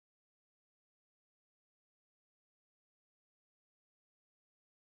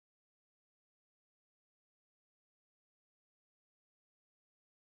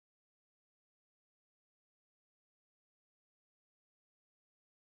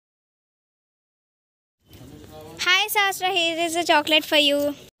Sahasra, here is a chocolate for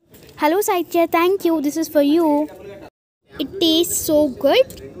you. Hello Sahitya, thank you. This is for you. It tastes so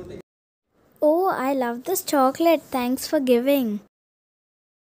good. Oh, I love this chocolate. Thanks for giving.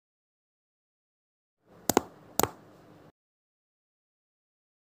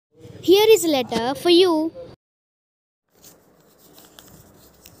 Here is a letter for you.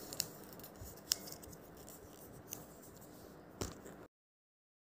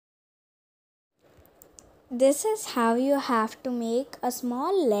 This is how you have to make a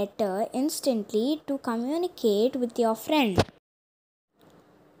small letter instantly to communicate with your friend.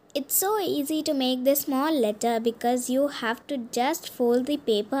 It's so easy to make this small letter because you have to just fold the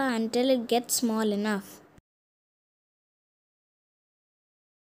paper until it gets small enough.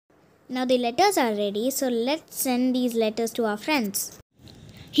 Now the letters are ready, so let's send these letters to our friends.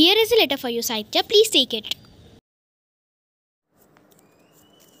 Here is a letter for you, Sahitya. Please take it.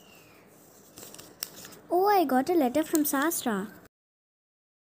 Oh, I got a letter from Sahasra.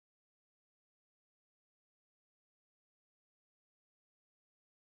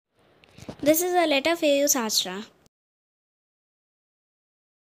 This is a letter for you, Sahasra.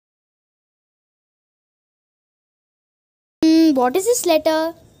 What is this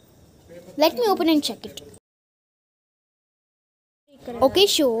letter? Let me open and check it. Okay,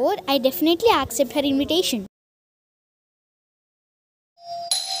 sure. I definitely accept her invitation.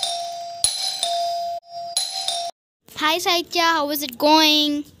 Hi Sahitya, how is it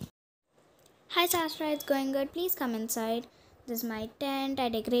going? Hi Sahasra, it's going good. Please come inside. This is my tent. I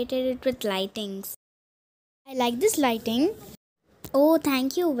decorated it with lightings. I like this lighting. Oh,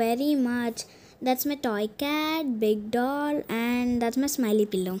 thank you very much. That's my toy cat, big doll, and that's my smiley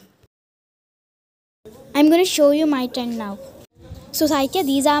pillow. I'm going to show you my tent now. So Sahitya,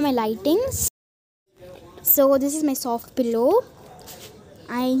 these are my lightings. So this is my soft pillow.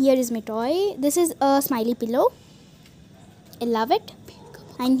 And here is my toy. This is a smiley pillow. I love it.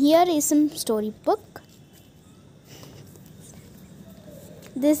 And here is some storybook.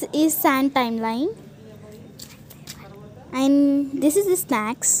 This is sand timeline. And this is the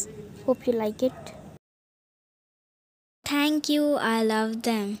snacks. Hope you like it. Thank you, I love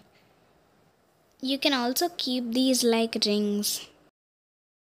them. You can also keep these like rings.